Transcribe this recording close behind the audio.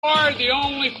Are the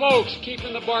only folks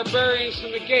keeping the barbarians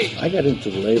from the gate. I got into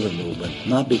the labor movement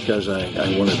not because I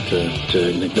wanted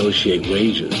to negotiate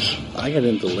wages. I got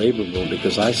into the labor movement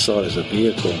because I saw it as a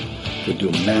vehicle to do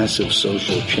massive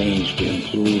social change to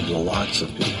improve the lots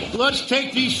of people. Let's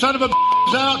take these son of a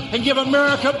out and give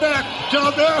America back to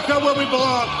America where we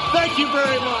belong. Thank you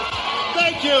very much.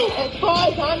 Thank you. As far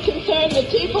as I'm concerned, the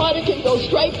Tea Party can go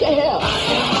straight to hell. I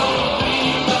am a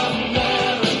real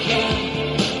American.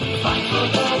 Fight for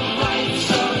the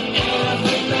rights of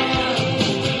every man.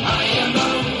 I am a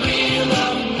real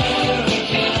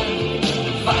American.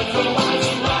 Fight for what's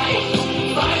right.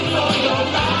 Fight for your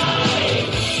life.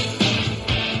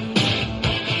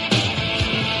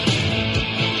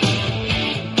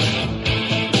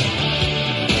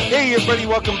 Hey everybody,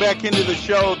 welcome back into the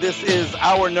show. This is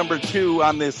hour number 2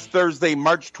 on this Thursday,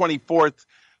 March 24th,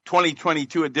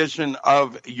 2022 edition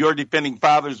of Your Defending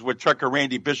Fathers with Trucker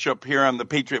Randy Bishop here on the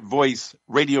Patriot Voice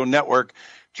Radio Network.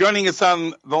 Joining us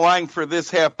on the line for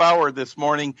this half hour this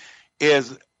morning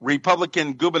is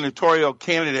Republican gubernatorial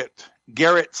candidate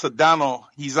Garrett Sedano.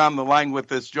 He's on the line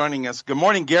with us, joining us. Good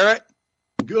morning, Garrett.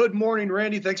 Good morning,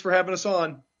 Randy. Thanks for having us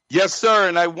on. Yes, sir.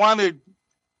 And I want to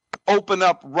open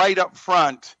up right up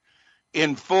front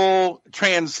in full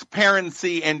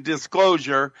transparency and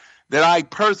disclosure that I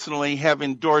personally have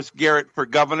endorsed Garrett for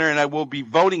governor, and I will be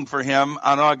voting for him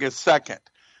on August 2nd.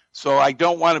 So I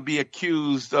don't want to be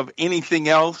accused of anything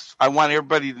else. I want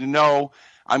everybody to know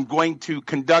I'm going to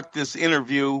conduct this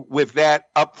interview with that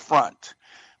up front.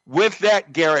 With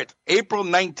that, Garrett, April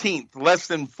 19th, less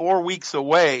than 4 weeks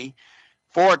away,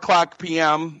 4 o'clock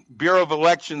p.m., Bureau of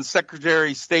Elections,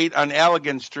 Secretary of State on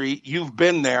Allegan Street. You've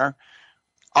been there.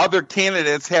 Other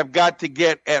candidates have got to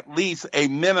get at least a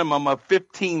minimum of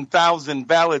 15,000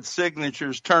 valid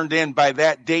signatures turned in by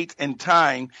that date and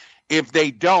time. If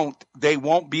they don't, they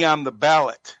won't be on the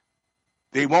ballot.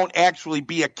 They won't actually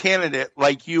be a candidate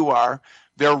like you are.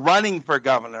 They're running for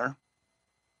governor,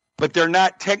 but they're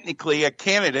not technically a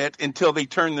candidate until they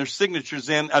turn their signatures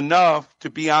in enough to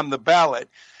be on the ballot.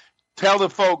 Tell the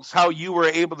folks how you were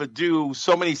able to do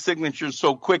so many signatures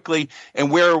so quickly,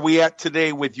 and where are we at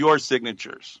today with your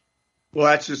signatures? Well,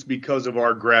 that's just because of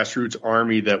our grassroots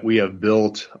army that we have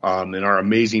built and our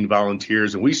amazing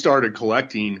volunteers. And we started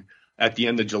collecting at the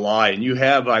end of July. And you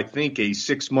have, I think, a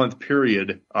 6-month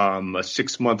period, a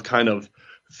 6-month kind of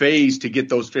phase to get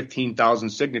those 15,000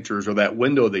 signatures, or that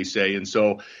window, they say. And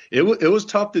so it was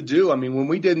tough to do. I mean, when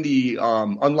we did the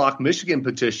Unlock Michigan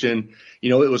petition,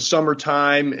 it was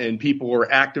summertime and people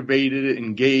were activated,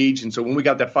 engaged. And so when we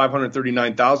got that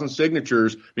 539,000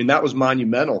 signatures, that was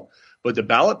monumental. But the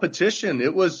ballot petition,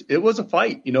 it was a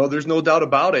fight. There's no doubt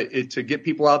about it. To get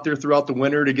people out there throughout the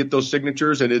winter to get those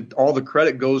signatures, and all the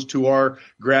credit goes to our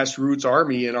grassroots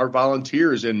army and our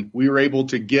volunteers. And we were able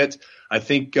to get, I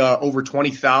think, over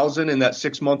 20,000 in that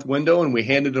 6-month window, and we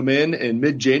handed them in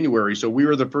mid-January. So we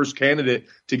were the first candidate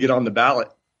to get on the ballot.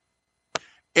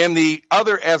 And the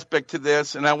other aspect to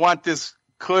this, and I want this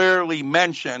clearly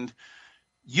mentioned,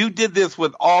 you did this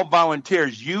with all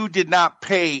volunteers. You did not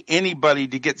pay anybody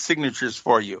to get signatures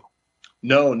for you.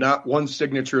 No, not one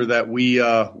signature that we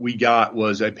got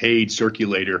was a paid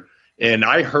circulator. And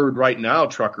I heard right now,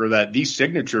 Trucker, that these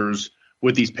signatures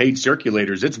with these paid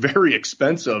circulators, it's very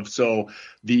expensive. So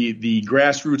the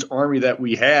grassroots army that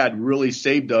we had really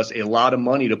saved us a lot of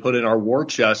money to put in our war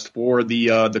chest for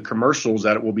the commercials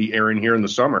that it will be airing here in the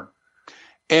summer.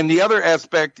 And the other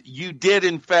aspect, you did,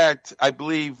 in fact, I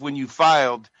believe when you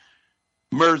filed,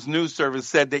 MERS News Service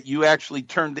said that you actually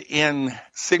turned in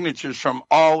signatures from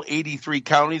all 83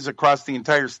 counties across the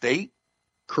entire state?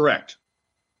 Correct.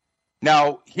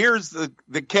 Now, here's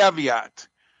the caveat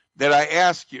that I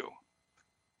ask you.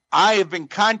 I have been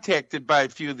contacted by a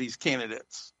few of these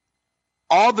candidates.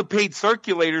 All the paid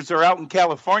circulators are out in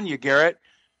California, Garrett.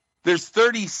 There's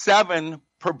 37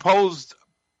 proposed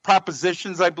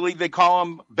propositions, I believe they call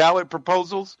them, ballot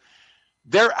proposals.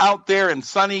 They're out there in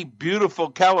sunny, beautiful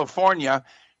California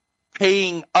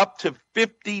paying up to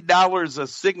 $50 a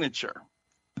signature.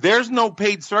 There's no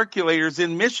paid circulators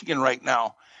in Michigan right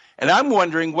now. And I'm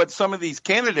wondering what some of these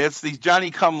candidates, these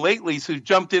Johnny-come-latelys who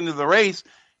jumped into the race,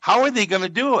 how are they going to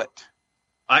do it?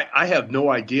 I have no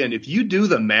idea. And if you do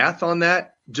the math on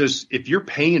that, just if you're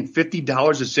paying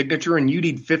 $50 a signature and you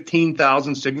need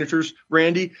 15,000 signatures,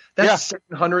 Randy, that's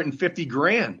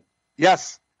 $750,000.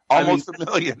 Yes, almost $1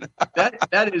 million.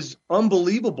 that is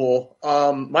unbelievable.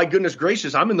 My goodness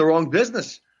gracious, I'm in the wrong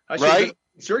business. I should right?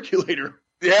 be a circulator.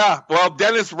 Yeah, well,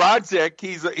 Dennis Rodzik,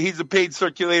 he's a paid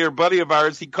circulator buddy of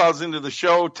ours. He calls into the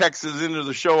show, texts into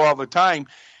the show all the time.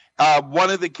 One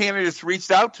of the candidates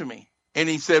reached out to me and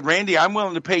he said, Randy, I'm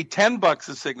willing to pay $10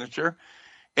 a signature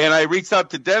And I reached out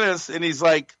to Dennis, and he's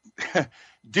like,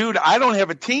 dude, I don't have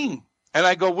a team. And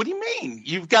I go, what do you mean?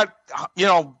 You've got,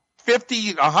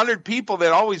 50, 100 people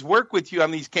that always work with you on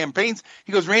these campaigns.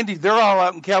 He goes, Randy, they're all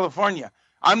out in California.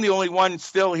 I'm the only one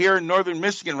still here in northern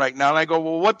Michigan right now. And I go,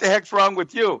 well, what the heck's wrong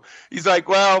with you? He's like,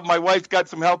 well, my wife's got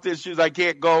some health issues. I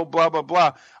can't go, blah, blah,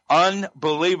 blah.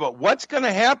 Unbelievable. What's going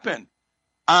to happen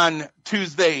on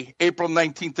Tuesday, April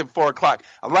 19th at 4 o'clock?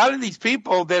 A lot of these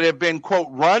people that have been, quote,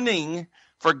 running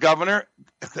for governor,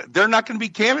 they're not going to be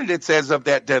candidates as of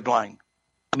that deadline.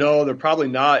 No, they're probably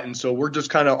not. And so we're just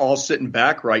kind of all sitting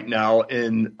back right now.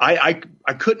 And I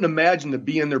couldn't imagine to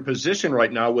be in their position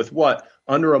right now with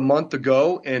under a month to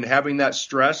go and having that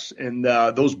stress and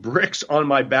those bricks on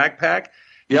my backpack.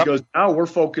 Yep. Because now we're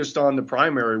focused on the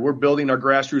primary. We're building our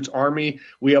grassroots army.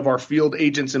 We have our field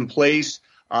agents in place.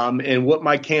 And what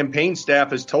my campaign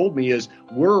staff has told me is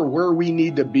we're where we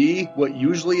need to be. What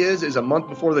usually is a month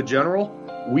before the general.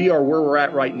 We are where we're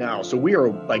at right now. So we are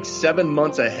like 7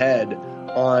 months ahead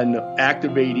on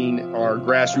activating our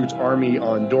grassroots army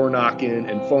on door knocking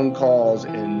and phone calls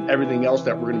and everything else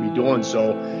that we're going to be doing.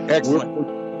 So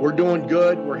excellent. We're doing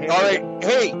good. All right.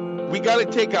 Hey, we got to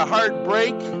take a hard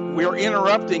break. We're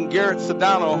interrupting Garrett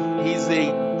Sedano. He's the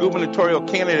gubernatorial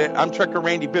candidate. I'm Trucker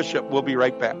Randy Bishop. We'll be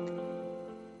right back.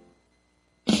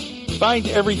 Find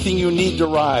everything you need to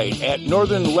ride at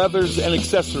Northern Leathers and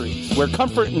Accessories, where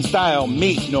comfort and style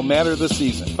meet no matter the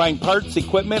season. Find parts,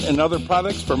 equipment, and other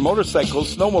products for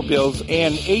motorcycles, snowmobiles,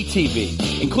 and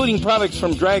ATV, including products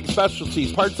from Drag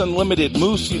Specialties, Parts Unlimited,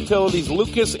 Moose Utilities,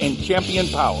 Lucas, and Champion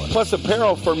Power. Plus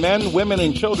apparel for men, women,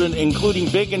 and children, including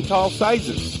big and tall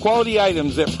sizes. Quality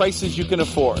items at prices you can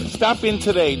afford. Stop in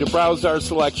today to browse our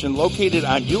selection located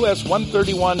on US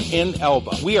 131 in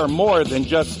Elba. We are more than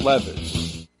just leathers.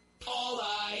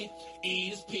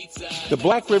 The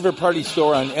Black River Party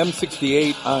Store on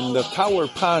M68 on the Tower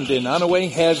Pond in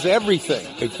Onaway has everything.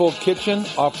 A full kitchen,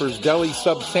 offers deli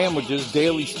sub sandwiches,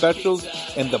 daily specials,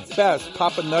 and the best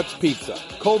Papa Nuts pizza.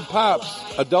 Cold pops,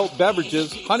 adult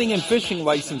beverages, hunting and fishing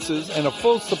licenses, and a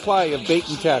full supply of bait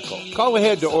and tackle. Call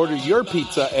ahead to order your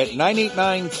pizza at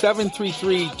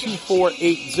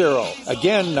 989-733-2480.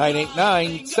 Again,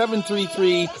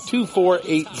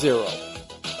 989-733-2480.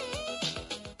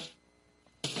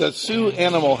 The Sioux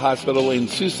Animal Hospital in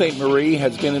Sault Ste. Marie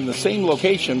has been in the same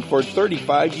location for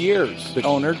 35 years. The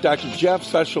owner, Dr. Jeff,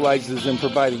 specializes in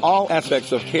providing all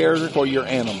aspects of care for your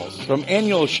animals. From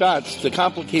annual shots to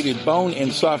complicated bone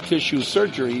and soft tissue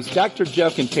surgeries, Dr.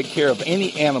 Jeff can take care of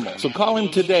any animal. So call him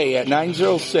today at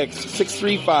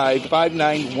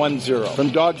 906-635-5910.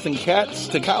 From dogs and cats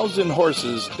to cows and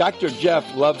horses, Dr.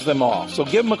 Jeff loves them all. So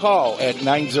give him a call at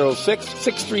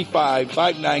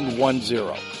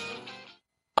 906-635-5910.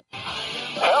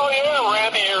 Hell yeah,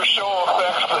 Randy, your show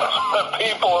affects the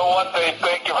people and what they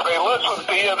think. If they listen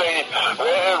to you, it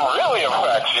really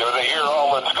affects you. They hear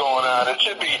all that's going on. It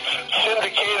should be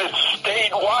syndicated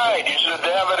statewide. You should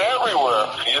have it everywhere.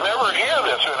 You never hear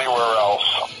this anywhere else.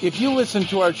 If you listen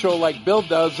to our show like Bill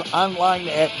does online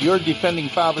at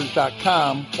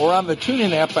yourdefendingfathers.com or on the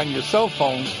TuneIn app on your cell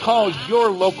phone, call your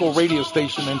local radio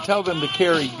station and tell them to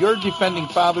carry Your Defending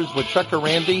Fathers with Trucker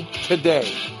Randy today.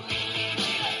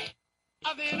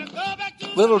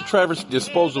 Little Traverse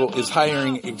Disposal is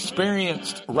hiring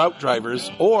experienced route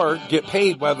drivers or get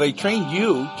paid while they train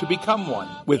you to become one.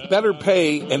 With better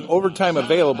pay and overtime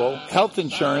available, health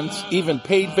insurance, even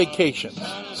paid vacations.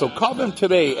 So call them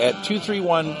today at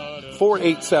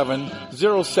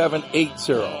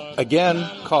 231-487-0780. Again,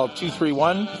 call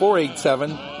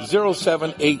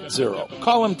 231-487-0780.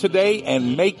 Call them today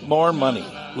and make more money.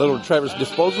 Little Traverse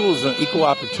Disposal is an equal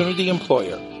opportunity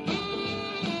employer.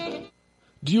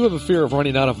 Do you have a fear of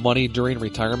running out of money during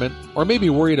retirement? Or maybe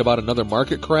worried about another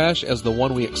market crash as the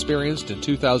one we experienced in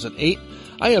 2008?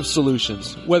 I have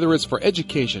solutions, whether it's for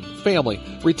education, family,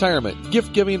 retirement,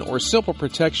 gift giving, or simple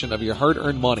protection of your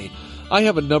hard-earned money. I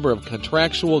have a number of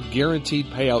contractual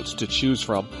guaranteed payouts to choose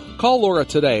from. Call Laura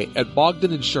today at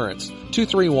Bogdan Insurance,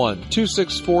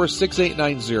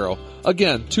 231-264-6890.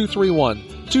 Again,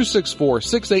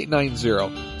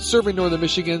 231-264-6890. Serving Northern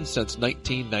Michigan since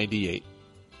 1998.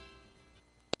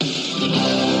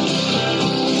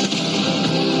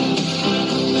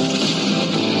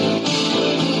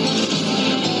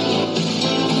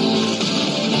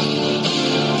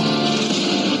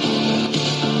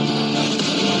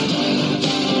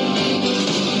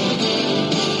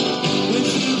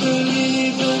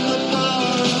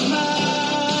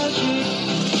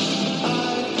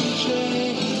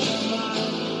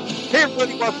 Hey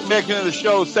everybody, welcome back into the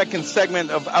show. Second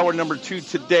segment of hour number 2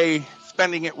 today,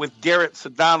 spending it with Garrett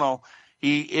Sedano.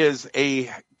 He is a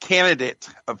candidate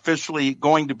officially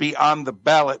going to be on the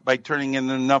ballot by turning in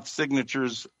enough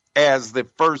signatures as the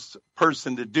first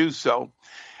person to do so.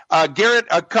 Garrett,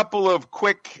 a couple of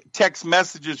quick text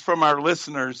messages from our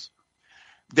listeners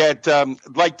that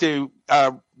I'd like to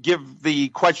give the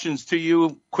questions to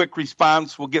you. Quick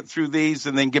response. We'll get through these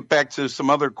and then get back to some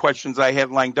other questions I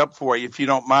had lined up for you, if you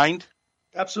don't mind.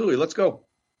 Absolutely. Let's go.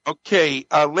 Okay.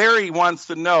 Larry wants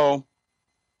to know,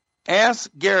 ask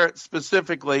Garrett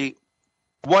specifically,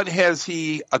 what has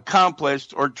he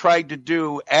accomplished or tried to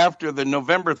do after the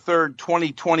November 3rd,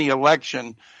 2020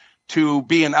 election to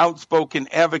be an outspoken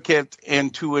advocate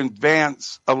and to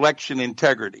advance election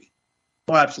integrity?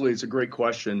 Well, absolutely. It's a great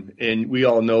question. And we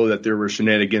all know that there were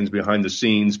shenanigans behind the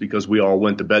scenes because we all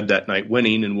went to bed that night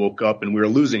winning and woke up and we were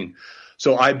losing.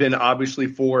 So I've been obviously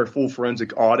for a full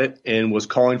forensic audit and was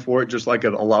calling for it just like a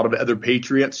lot of other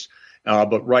patriots.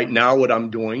 But right now what I'm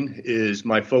doing is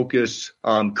my focus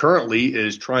currently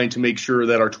is trying to make sure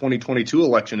that our 2022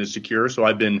 election is secure. So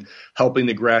I've been helping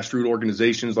the grassroots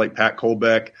organizations like Pat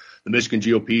Colbeck, the Michigan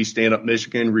GOP, Stand Up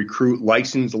Michigan, recruit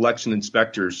licensed election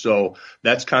inspectors. So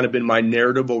that's kind of been my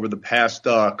narrative over the past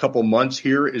couple months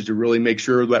here, is to really make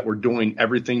sure that we're doing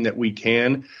everything that we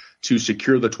can to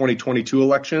secure the 2022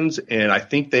 elections. And I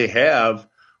think they have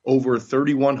over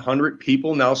 3,100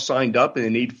 people now signed up, and they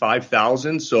need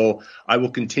 5,000. So I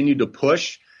will continue to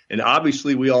push. And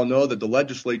obviously, we all know that the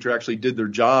legislature actually did their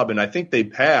job. And I think they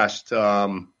passed,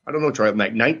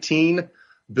 like 19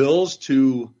 bills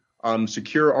to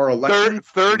secure our election.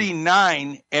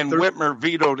 39, and Whitmer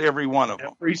vetoed every one of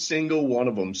them. Every single one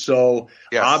of them. So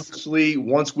yes. Obviously,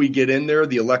 once we get in there,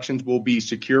 the elections will be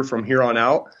secure from here on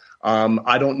out.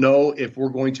 I don't know if we're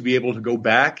going to be able to go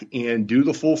back and do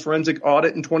the full forensic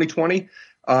audit in 2020.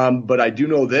 But I do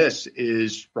know this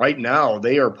is right now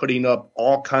they are putting up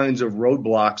all kinds of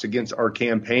roadblocks against our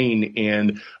campaign.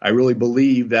 And I really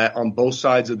believe that on both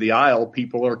sides of the aisle,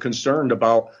 people are concerned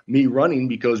about me running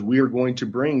because we are going to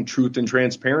bring truth and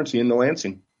transparency into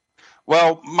Lansing.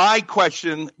 Well, my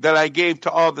question that I gave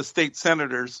to all the state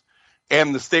senators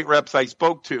and the state reps I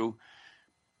spoke to,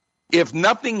 if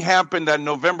nothing happened on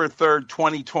November 3rd,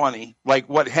 2020, like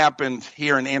what happened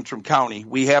here in Antrim County,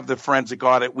 we have the forensic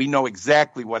audit. We know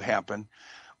exactly what happened.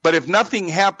 But if nothing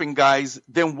happened, guys,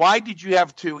 then why did you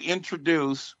have to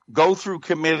go through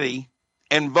committee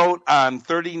and vote on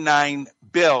 39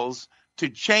 bills to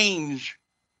change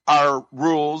our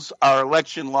rules, our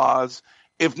election laws?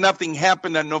 If nothing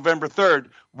happened on November 3rd,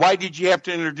 why did you have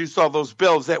to introduce all those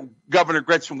bills that Governor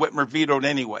Gretchen Whitmer vetoed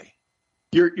anyway?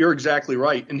 You're exactly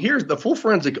right. And here's the full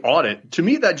forensic audit. To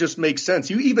me, that just makes sense.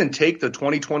 You even take the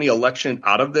 2020 election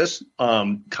out of this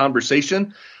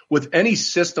conversation. With any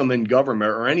system in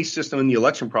government or any system in the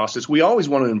election process, we always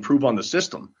want to improve on the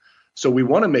system. So we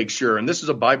want to make sure, and this is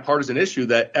a bipartisan issue,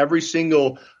 that every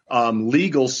single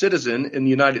legal citizen in the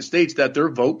United States, that their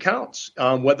vote counts,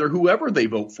 whoever they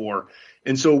vote for.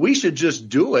 And so we should just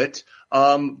do it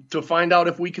to find out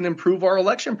if we can improve our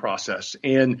election process.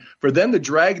 And for them to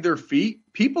drag their feet,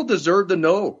 people deserve to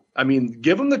know. I mean,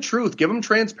 give them the truth, give them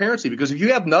transparency, because if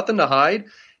you have nothing to hide,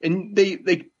 and they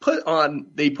put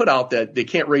out that they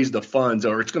can't raise the funds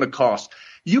or it's going to cost,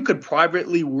 you could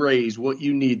privately raise what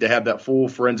you need to have that full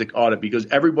forensic audit, because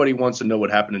everybody wants to know what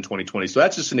happened in 2020. So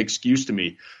that's just an excuse to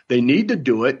me. They need to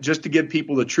do it just to give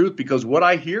people the truth, because what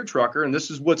I hear, Trucker, and this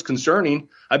is what's concerning,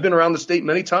 I've been around the state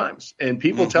many times, and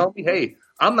people tell me, hey,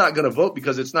 I'm not going to vote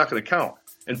because it's not going to count.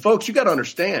 And folks, you got to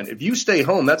understand, if you stay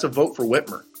home, that's a vote for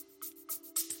Whitmer.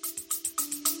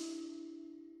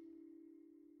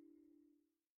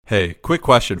 Hey, quick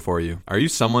question for you. Are you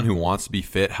someone who wants to be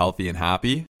fit, healthy, and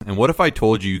happy? And what if I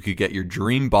told you could get your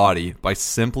dream body by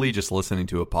simply just listening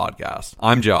to a podcast?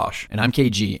 I'm Josh. And I'm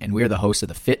KG, and we're the hosts of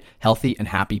the Fit, Healthy, and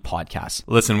Happy podcast.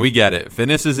 Listen, we get it.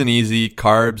 Fitness isn't easy.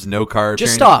 Carbs, no carbs.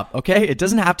 Just stop, okay? It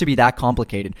doesn't have to be that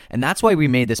complicated. And that's why we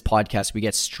made this podcast. We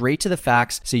get straight to the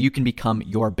facts so you can become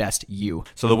your best you.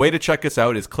 So the way to check us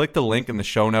out is click the link in the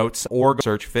show notes or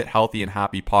search Fit, Healthy, and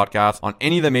Happy podcast on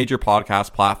any of the major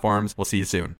podcast platforms. We'll see you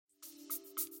soon.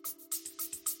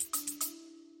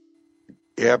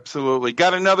 Absolutely.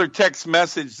 Got another text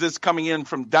message, this coming in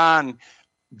from Don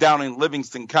down in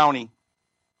Livingston County.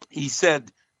 He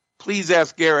said, please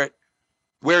ask Garrett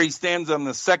where he stands on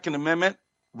the Second Amendment,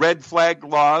 red flag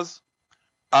laws,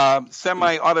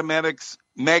 semi-automatics,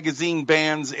 magazine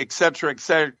bans, et cetera,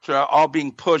 all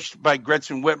being pushed by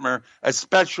Gretchen Whitmer,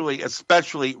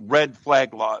 especially red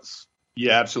flag laws.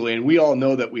 Yeah, absolutely. And we all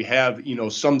know that we have,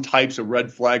 some types of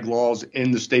red flag laws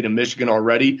in the state of Michigan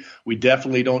already. We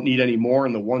definitely don't need any more,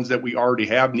 and the ones that we already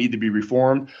have need to be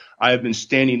reformed. I have been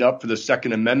standing up for the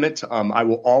Second Amendment. I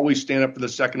will always stand up for the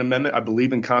Second Amendment. I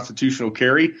believe in constitutional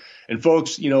carry. And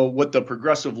folks, what the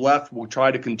progressive left will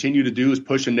try to continue to do is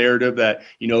push a narrative that,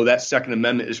 that Second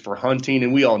Amendment is for hunting.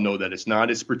 And we all know that it's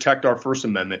not. It's to protect our First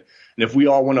Amendment. And if we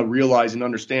all want to realize and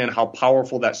understand how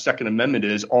powerful that Second Amendment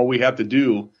is, all we have to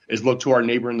do is look to our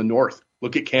neighbor in the north.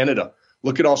 Look at Canada.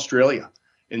 Look at Australia.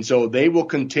 And so they will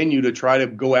continue to try to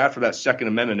go after that Second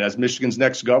Amendment. As Michigan's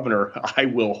next governor, I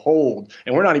will hold,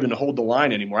 and we're not even to hold the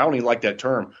line anymore. I don't even like that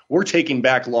term. We're taking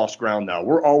back lost ground now.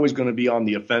 We're always going to be on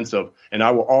the offensive, and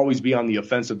I will always be on the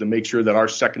offensive to make sure that our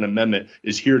Second Amendment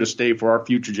is here to stay for our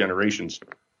future generations.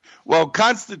 Well,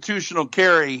 constitutional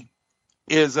carry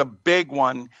is a big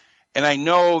one, and I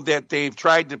know that they've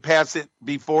tried to pass it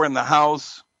before in the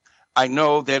House. I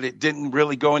know that it didn't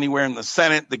really go anywhere in the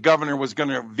Senate. The governor was going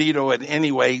to veto it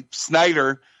anyway.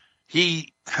 Snyder,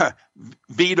 he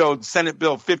vetoed Senate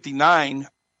Bill 59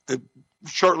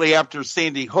 shortly after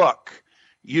Sandy Hook,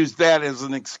 used that as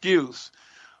an excuse.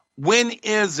 When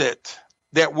is it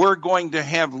that we're going to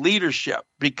have leadership?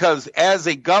 Because as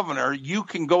a governor, you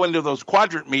can go into those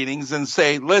quadrant meetings and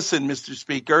say, listen, Mr.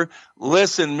 Speaker,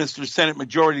 listen, Mr. Senate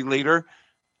Majority Leader,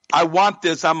 I want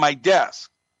this on my desk.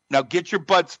 Now get your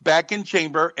butts back in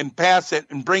chamber and pass it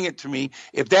and bring it to me.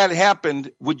 If that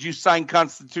happened, would you sign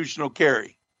constitutional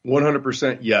carry?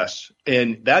 100% yes.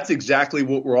 And that's exactly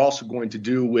what we're also going to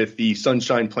do with the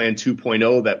Sunshine Plan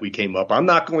 2.0 that we came up. I'm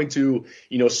not going to,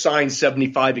 sign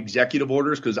 75 executive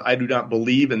orders because I do not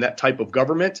believe in that type of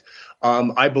government.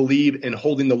 I believe in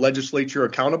holding the legislature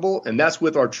accountable, and that's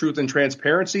with our truth and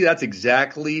transparency. That's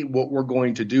exactly what we're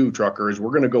going to do, truckers. We're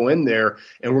going to go in there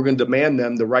and we're going to demand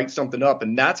them to write something up,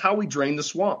 and that's how we drain the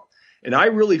swamp. And I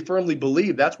really firmly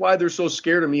believe that's why they're so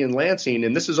scared of me in Lansing.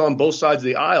 And this is on both sides of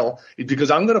the aisle, because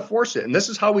I'm going to force it. And this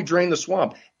is how we drain the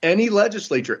swamp. Any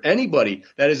legislature, anybody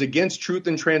that is against truth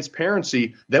and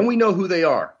transparency, then we know who they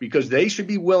are, because they should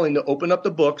be willing to open up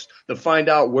the books to find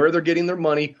out where they're getting their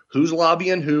money, who's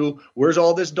lobbying who, where's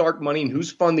all this dark money and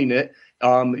who's funding it.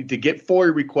 To get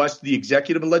FOIA requests to the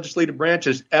executive and legislative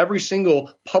branches, every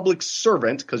single public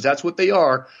servant, because that's what they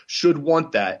are, should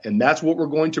want that. And that's what we're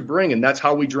going to bring. And that's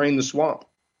how we drain the swamp.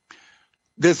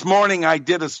 This morning, I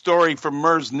did a story for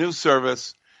MERS News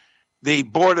Service. The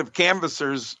Board of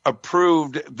Canvassers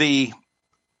approved the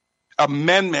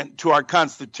amendment to our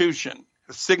Constitution,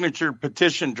 a signature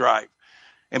petition drive.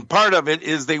 And part of it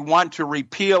is they want to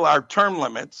repeal our term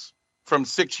limits from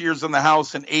 6 years in the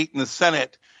House and 8 in the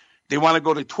Senate. They want to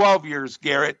go to 12 years,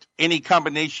 Garrett, any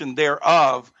combination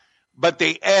thereof. But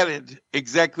they added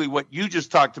exactly what you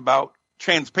just talked about,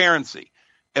 transparency.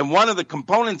 And one of the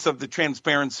components of the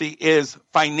transparency is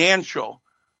financial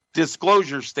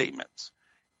disclosure statements.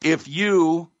 If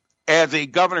you, as a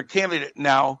governor candidate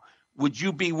now, would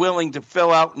you be willing to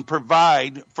fill out and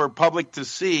provide for public to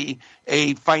see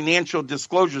a financial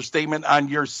disclosure statement on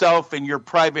yourself and your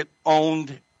private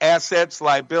owned assets,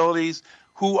 liabilities,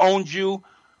 who owns you,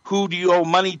 who do you owe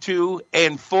money to,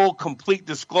 and full, complete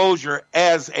disclosure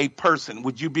as a person?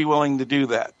 Would you be willing to do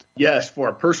that? Yes, for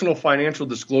a personal financial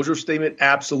disclosure statement,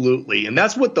 absolutely. And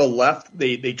that's what the left,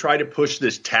 they try to push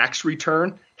this tax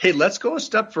return. Hey, let's go a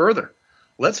step further.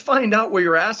 Let's find out where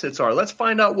your assets are. Let's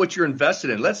find out what you're invested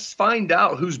in. Let's find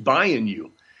out who's buying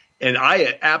you. And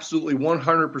I absolutely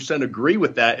 100% agree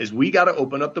with that, is we got to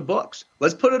open up the books.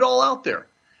 Let's put it all out there.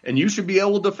 And you should be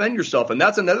able to defend yourself. And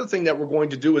that's another thing that we're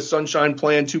going to do with Sunshine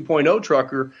Plan 2.0,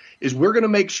 trucker, is we're going to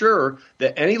make sure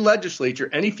that any legislature,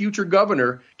 any future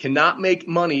governor cannot make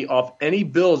money off any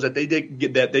bills that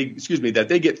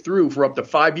they get through for up to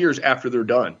 5 years after they're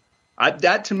done.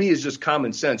 That to me is just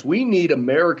common sense. We need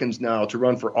Americans now to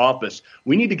run for office.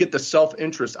 We need to get the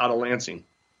self-interest out of Lansing.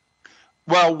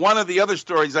 Well, one of the other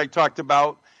stories I talked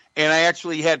about, and I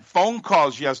actually had phone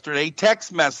calls yesterday,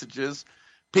 text messages.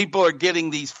 People are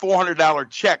getting these $400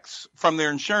 checks from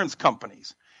their insurance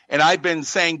companies. And I've been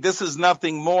saying this is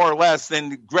nothing more or less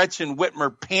than Gretchen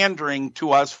Whitmer pandering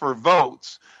to us for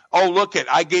votes. Oh, look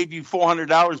I gave you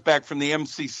 $400 back from the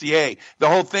MCCA. The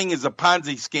whole thing is a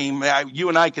Ponzi scheme. You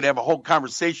and I could have a whole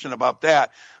conversation about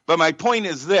that. But my point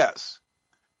is this.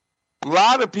 A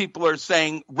lot of people are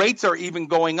saying rates are even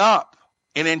going up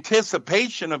in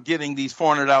anticipation of getting these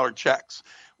 $400 checks.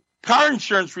 Car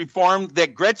insurance reform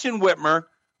that Gretchen Whitmer,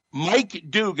 Mike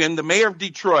Dugan, the mayor of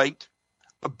Detroit,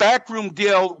 a backroom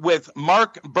deal with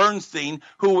Mark Bernstein,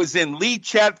 who was in Lee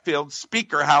Chatfield's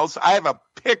speaker house. I have a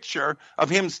picture of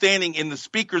him standing in the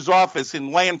speaker's office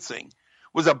in Lansing.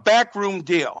 Was a backroom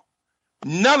deal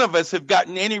None of us have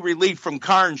gotten any relief from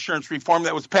car insurance reform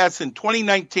that was passed in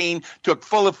 2019, took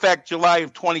full effect July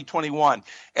of 2021.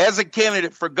 As a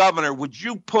candidate for governor, would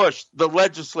you push the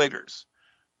legislators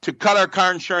to cut our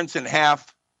car insurance in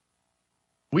half?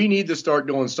 We need to start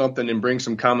doing something and bring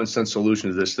some common sense solution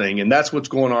to this thing. And that's what's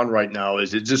going on right now.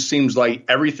 Is it just seems like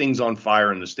everything's on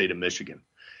fire in the state of Michigan.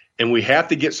 And we have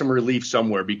to get some relief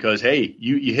somewhere because, hey,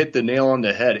 you hit the nail on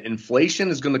the head. Inflation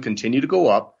is going to continue to go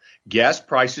up. Gas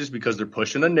prices, because they're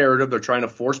pushing a narrative, they're trying to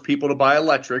force people to buy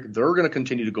electric, they're going to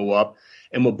continue to go up.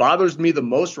 And what bothers me the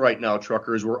most right now,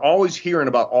 Trucker, is we're always hearing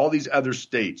about all these other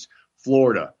states,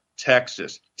 Florida,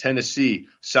 Texas, Tennessee,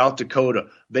 South Dakota.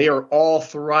 They are all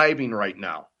thriving right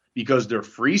now because they're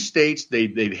free states.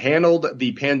 They've handled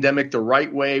the pandemic the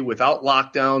right way without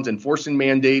lockdowns, enforcing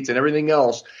mandates and everything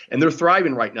else. And they're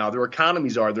thriving right now. Their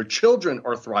economies are. Their children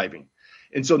are thriving.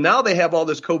 And so now they have all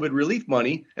this COVID relief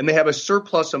money and they have a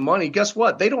surplus of money. Guess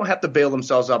what? They don't have to bail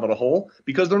themselves out of a hole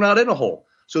because they're not in a hole.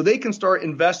 So they can start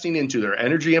investing into their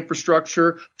energy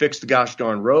infrastructure, fix the gosh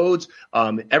darn roads,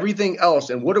 everything else.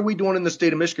 And what are we doing in the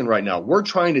state of Michigan right now? We're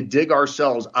trying to dig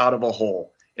ourselves out of a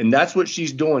hole. And that's what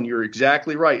she's doing. You're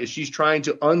exactly right. Is she's trying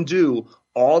to undo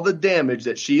all the damage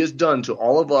that she has done to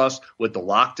all of us with the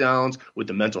lockdowns, with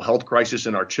the mental health crisis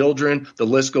in our children. The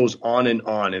list goes on.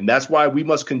 And that's why we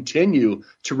must continue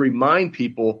to remind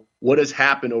people what has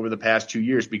happened over the past 2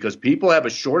 years, because people have a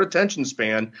short attention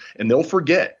span and they'll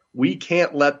forget. We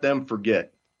can't let them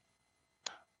forget.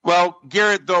 Well,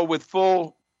 Garrett, though, with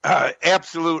full,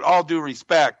 absolute, all due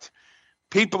respect,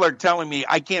 people are telling me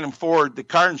I can't afford the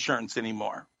car insurance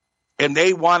anymore, and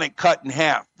they want it cut in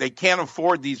half. They can't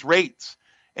afford these rates.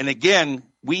 And again,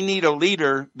 we need a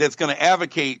leader that's going to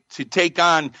advocate to take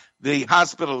on the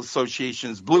hospital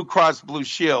associations, Blue Cross Blue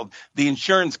Shield, the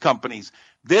insurance companies.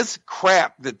 This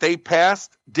crap that they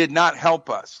passed did not help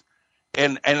us.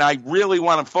 And I really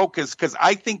want to focus because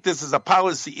I think this is a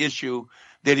policy issue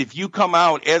that if you come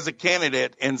out as a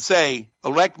candidate and say,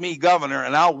 elect me governor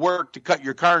and I'll work to cut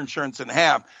your car insurance in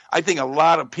half, I think a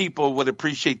lot of people would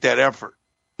appreciate that effort.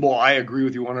 Well, I agree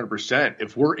with you 100%.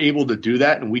 If we're able to do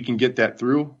that and we can get that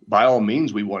through, by all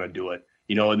means, we want to do it.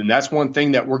 And that's one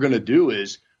thing that we're going to do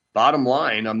is, bottom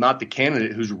line, I'm not the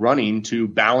candidate who's running to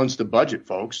balance the budget,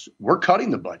 folks. We're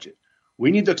cutting the budget. We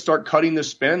need to start cutting the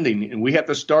spending, and we have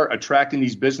to start attracting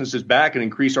these businesses back and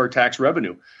increase our tax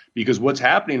revenue. Because what's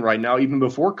happening right now, even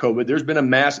before COVID, there's been a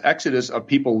mass exodus of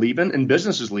people leaving and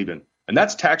businesses leaving. And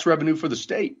that's tax revenue for the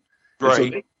state.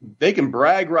 Right. So they can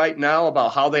brag right now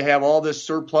about how they have all this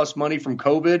surplus money from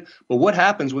COVID. But what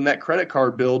happens when that credit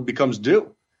card bill becomes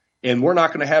due? And we're not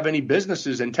going to have any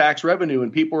businesses and tax revenue,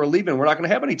 and people are leaving. We're not going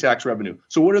to have any tax revenue.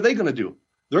 So what are they going to do?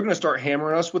 They're going to start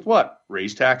hammering us with what?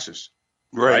 Raise taxes.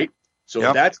 Right?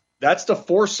 So that's the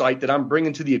foresight that I'm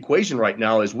bringing to the equation right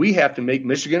now is we have to make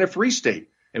Michigan a free state.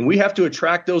 And we have to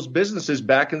attract those businesses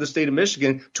back in the state of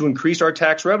Michigan to increase our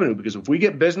tax revenue. Because if we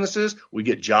get businesses, we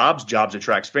get jobs. Jobs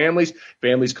attracts families.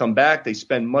 Families come back. They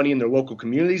spend money in their local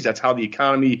communities. That's how the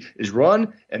economy is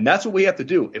run. And that's what we have to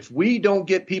do. If we don't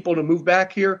get people to move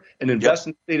back here and invest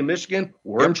in the state of Michigan,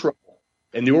 we're in trouble.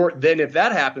 And then if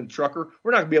that happens, Trucker,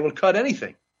 we're not going to be able to cut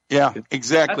anything. Yeah,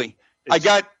 exactly. I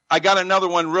got another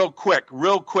one real quick.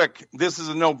 This is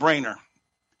a no-brainer.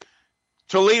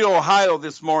 Toledo, Ohio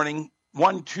this morning.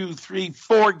 4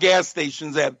 gas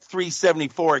stations at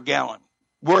 $3.74 a gallon.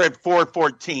 We're at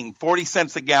 $4.14, 40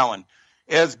 cents a gallon.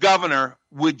 As governor,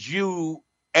 would you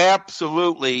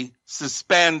absolutely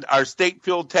suspend our state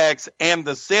fuel tax and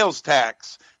the sales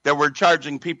tax that we're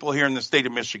charging people here in the state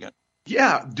of Michigan?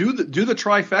 Yeah, do the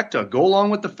trifecta. Go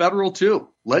along with the federal too.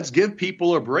 Let's give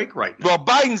people a break right now. Well,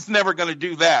 Biden's never going to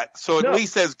do that. So at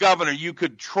least as governor, you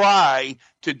could try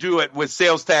to do it with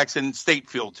sales tax and state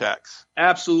fuel tax.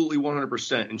 Absolutely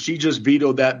 100%. And she just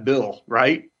vetoed that bill,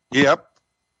 right? Yep.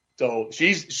 So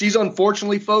she's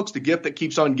unfortunately, folks, the gift that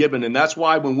keeps on giving. And that's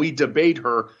why when we debate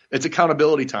her, it's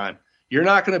accountability time. You're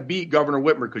not going to beat Governor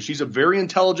Whitmer because she's a very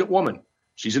intelligent woman.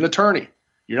 She's an attorney.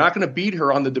 You're not going to beat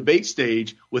her on the debate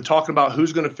stage with talking about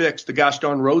who's going to fix the gosh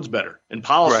darn roads better and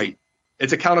policy. Right.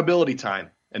 It's accountability time.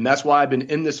 And that's why I've been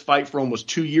in this fight for almost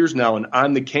 2 years now, and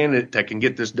I'm the candidate that can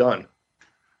get this done.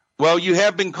 Well, you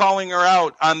have been calling her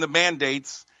out on the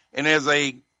mandates, and as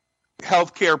a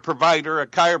healthcare provider, a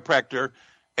chiropractor,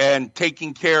 and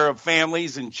taking care of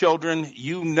families and children,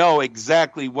 you know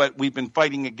exactly what we've been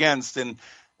fighting against. And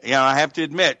I have to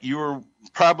admit, you were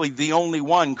probably the only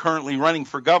one currently running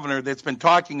for governor that's been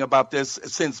talking about this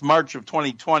since March of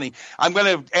 2020. I'm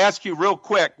going to ask you real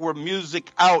quick, we're music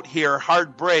out here,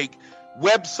 hard break,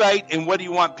 website, and what do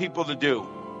you want people to do?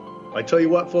 I tell you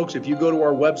what, folks, if you go to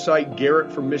our website,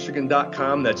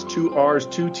 GarrettFromMichigan.com, that's 2 R's,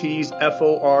 2 T's,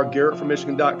 F-O-R,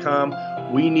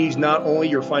 GarrettFromMichigan.com, we need not only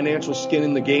your financial skin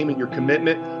in the game and your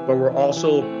commitment, but we're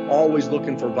also always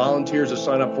looking for volunteers to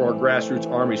sign up for our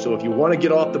Grassroots Army. So if you want to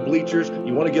get off the bleachers,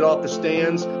 you want to get off the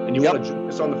stands, and you want to join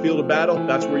us on the field of battle,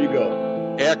 that's where you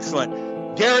go.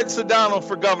 Excellent. Garrett Sedano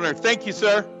for governor. Thank you,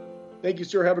 sir. Thank you,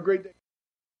 sir. Have a great day.